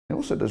It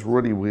also does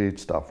really weird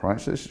stuff,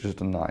 right? So this is just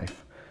a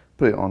knife.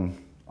 Put it on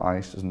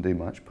ice, doesn't do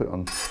much. Put it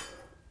on.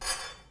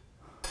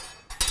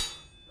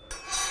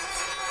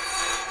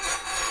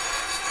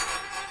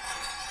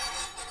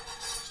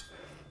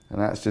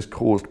 And that's just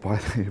caused by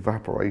the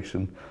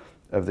evaporation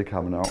of the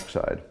carbon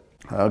dioxide.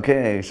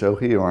 Okay, so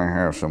here I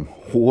have some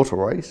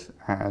water ice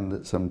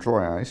and some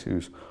dry ice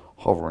who's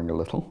hovering a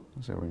little.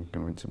 So we can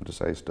convince him to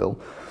stay still.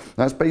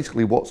 That's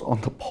basically what's on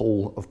the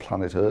pole of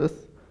planet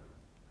Earth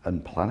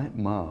and planet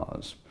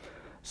Mars.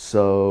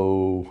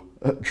 So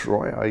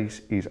dry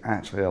ice is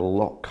actually a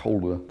lot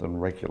colder than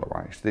regular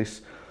ice.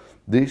 This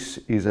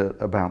is at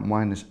about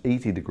minus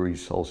 80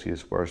 degrees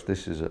Celsius, whereas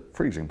this is at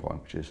freezing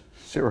point, which is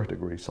 0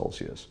 degrees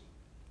Celsius.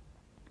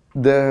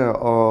 There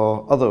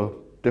are other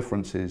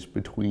differences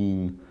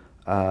between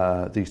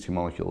these two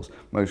molecules,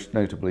 most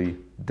notably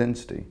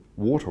density.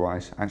 Water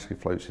ice actually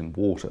floats in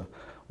water,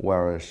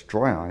 whereas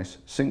dry ice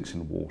sinks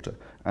in water.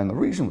 And the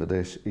reason for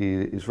this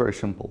is very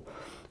simple.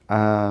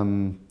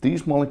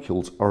 These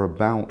molecules are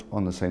about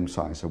on the same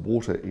size. So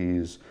water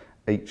is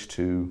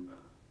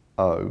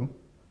H2O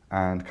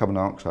and carbon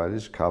dioxide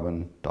is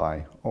carbon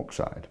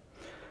dioxide.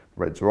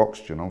 Reds are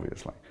oxygen,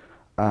 obviously.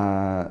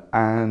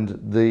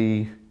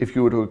 If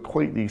you were to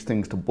equate these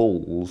things to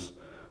balls,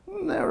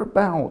 they're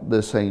about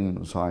the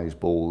same size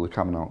ball. The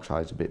carbon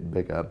dioxide is a bit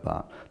bigger,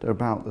 but they're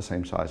about the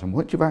same size. And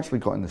what you've actually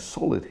got in the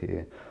solid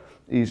here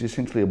is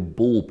essentially a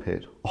ball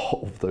pit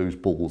of those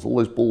balls. All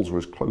those balls are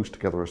as close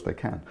together as they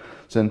can.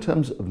 So in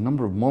terms of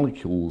number of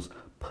molecules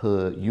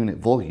per unit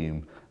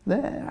volume,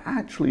 they're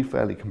actually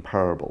fairly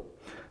comparable.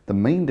 The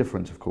main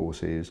difference, of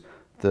course, is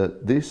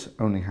that this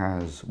only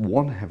has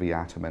one heavy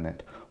atom in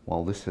it,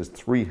 while this has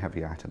 3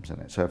 heavy atoms in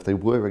it. So if they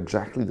were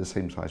exactly the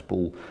same size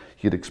ball,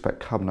 you'd expect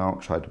carbon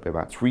dioxide to be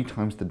about 3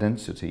 times the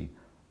density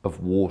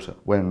of water,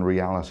 when in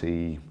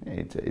reality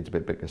it's a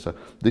bit bigger. So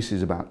this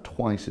is about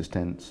twice as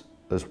dense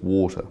as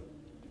water.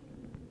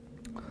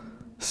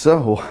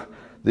 So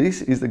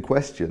this is the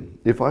question.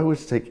 If I were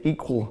to take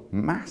equal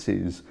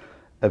masses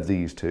of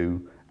these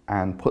two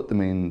and put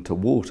them into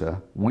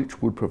water,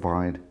 which would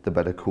provide the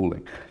better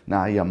cooling?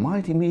 Now you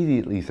might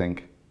immediately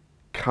think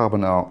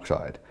carbon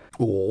dioxide.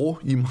 Or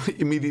you might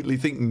immediately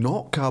think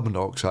not carbon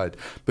dioxide,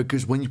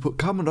 because when you put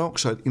carbon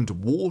dioxide into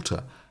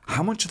water,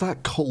 how much of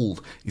that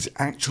cold is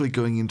actually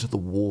going into the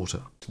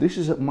water? This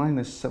is at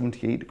minus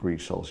 78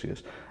 degrees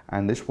Celsius,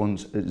 and this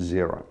one's at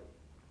 0.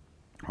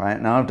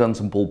 Right, now I've done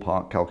some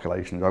ballpark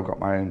calculations. I've got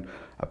my own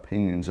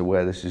opinions of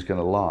where this is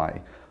going to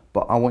lie,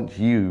 but I want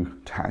you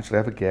to actually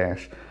have a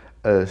guess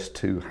as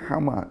to how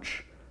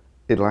much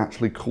it'll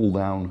actually cool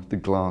down the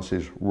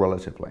glasses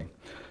relatively.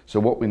 So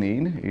what we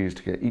need is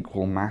to get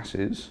equal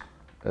masses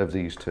of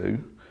these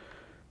two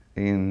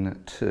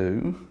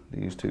into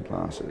these two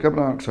glasses.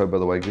 Carbon dioxide, by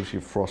the way, gives you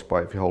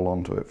frostbite if you hold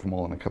on to it for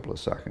more than a couple of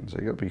seconds. So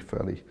you've got to be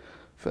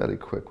fairly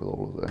quick with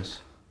all of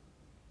this.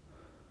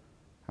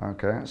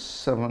 Okay, that's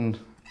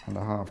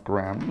 7.5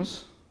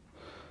 grams.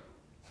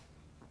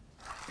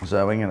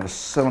 So we're going to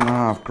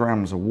 7.5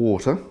 grams of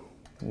water.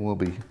 We'll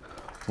be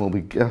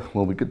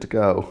good to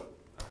go.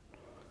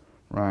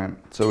 Right,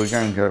 so we're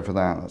going to go for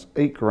that. That's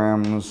 8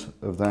 grams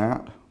of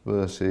that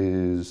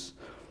versus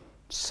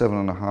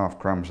 7.5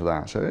 grams of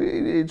that. So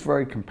it's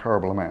very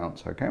comparable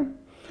amounts, okay?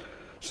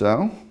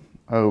 So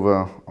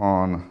over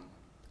on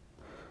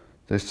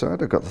this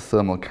side, I've got the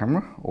thermal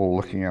camera all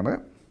looking at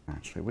it.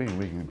 Actually, we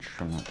can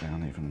trim that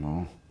down even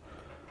more.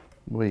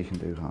 We can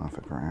do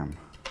 0.5 gram.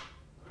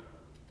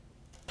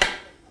 Might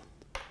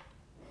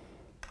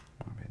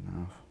be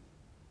enough.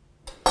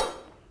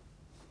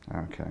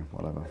 Okay,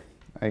 whatever.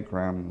 8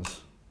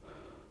 grams,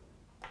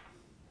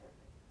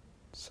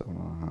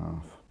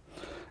 7.5,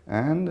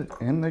 and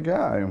in they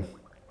go.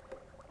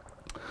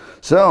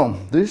 So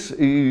this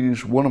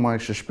is one of my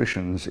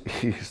suspicions,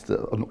 is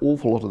that an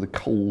awful lot of the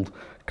cold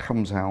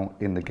comes out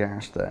in the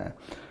gas there.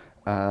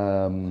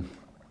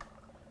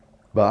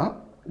 But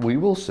we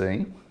will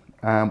see.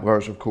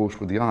 Whereas of course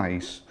with the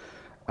ice,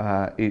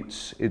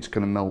 it's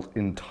going to melt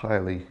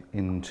entirely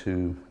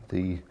into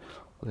the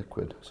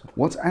liquid. So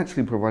what's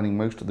actually providing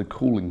most of the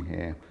cooling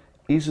here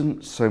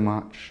isn't so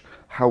much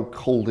how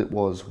cold it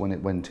was when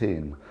it went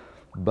in,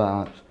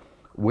 but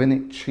when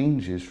it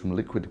changes from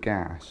liquid to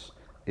gas,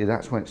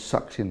 that's when it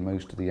sucks in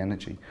most of the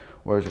energy.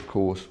 Whereas of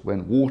course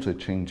when water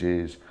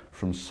changes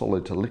from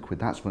solid to liquid,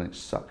 that's when it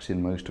sucks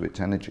in most of its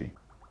energy.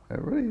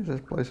 It really does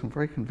blow some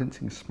very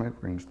convincing smoke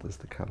rings, does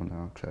the carbon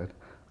dioxide.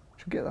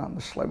 Should get that on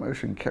the slow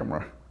motion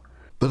camera.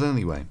 But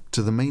anyway,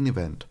 to the main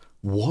event.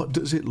 What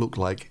does it look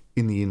like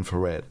in the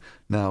infrared?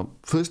 Now,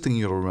 first thing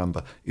you got to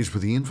remember is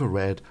with the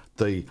infrared,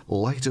 the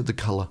lighter the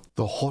colour,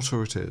 the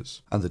hotter it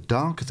is. And the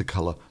darker the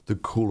colour, the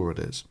cooler it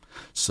is.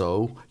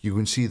 So you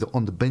can see that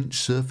on the bench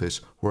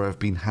surface where I've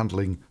been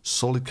handling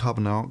solid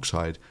carbon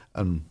dioxide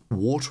and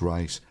water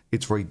ice,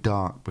 it's very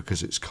dark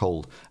because it's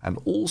cold. And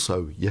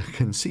also you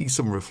can see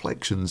some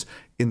reflections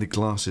in the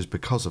glasses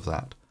because of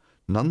that.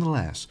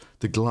 Nonetheless,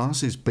 the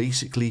glasses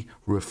basically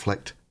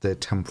reflect their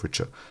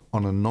temperature.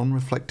 On a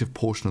non-reflective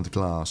portion of the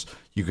glass,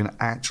 you can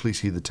actually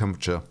see the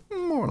temperature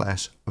more more or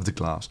less of the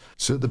glass.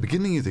 So at the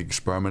beginning of the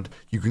experiment,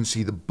 you can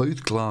see that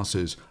both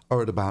glasses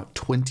are at about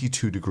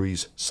 22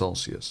 degrees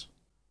Celsius.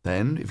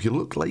 Then, if you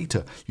look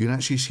later, you can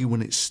actually see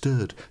when it's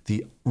stirred,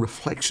 the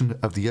reflection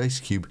of the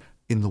ice cube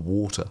in the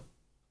water.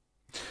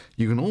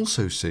 You can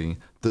also see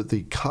that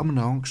the carbon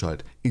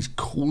dioxide is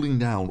cooling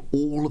down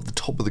all of the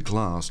top of the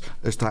glass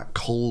as that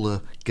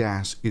colder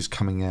gas is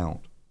coming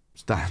out.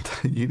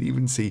 You can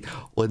even see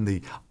when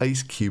the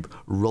ice cube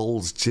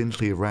rolls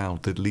gently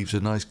around, that leaves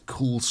a nice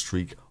cool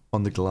streak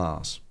on the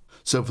glass.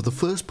 So for the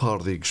first part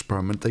of the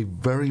experiment, they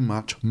very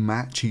much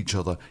match each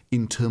other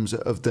in terms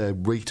of their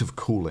rate of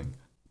cooling.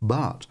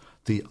 But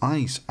the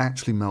ice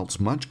actually melts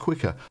much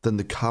quicker than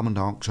the carbon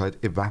dioxide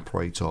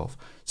evaporates off.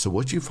 So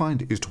what you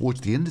find is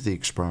towards the end of the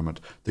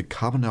experiment, the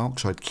carbon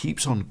dioxide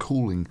keeps on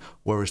cooling,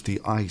 whereas the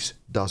ice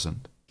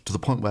doesn't. To the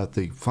point where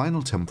the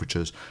final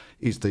temperatures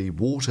is the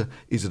water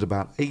is at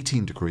about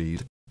 18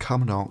 degrees,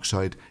 carbon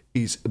dioxide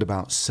is at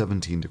about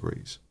 17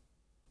 degrees.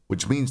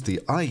 Which means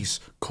the ice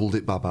cooled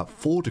it by about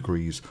 4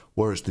 degrees,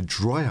 whereas the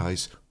dry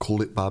ice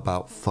cooled it by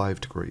about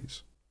 5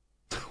 degrees.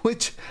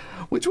 Which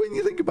when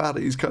you think about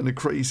it is kind of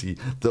crazy,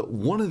 that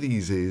one of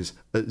these is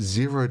at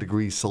 0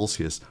 degrees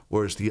Celsius,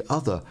 whereas the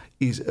other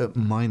is at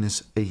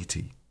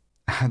 -80.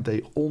 And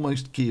they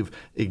almost give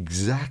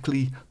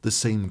exactly the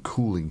same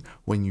cooling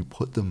when you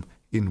put them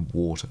in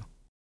water.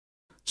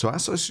 So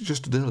as I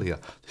suggested earlier,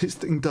 this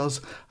thing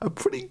does a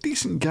pretty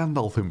decent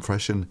Gandalf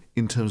impression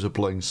in terms of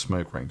blowing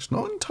smoke rings.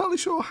 Not entirely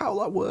sure how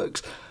that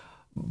works,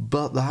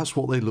 but that's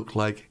what they look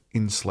like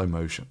in slow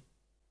motion.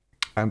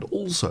 And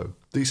also,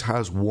 this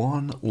has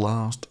one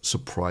last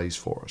surprise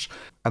for us.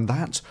 And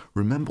that's,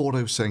 remember what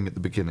I was saying at the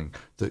beginning,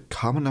 that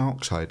carbon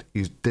dioxide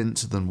is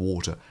denser than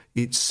water.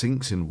 It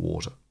sinks in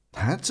water.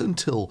 That's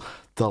until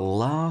the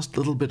last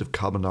little bit of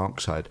carbon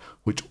dioxide,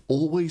 which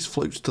always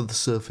floats to the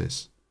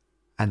surface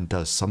and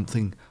does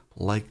something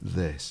like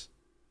this.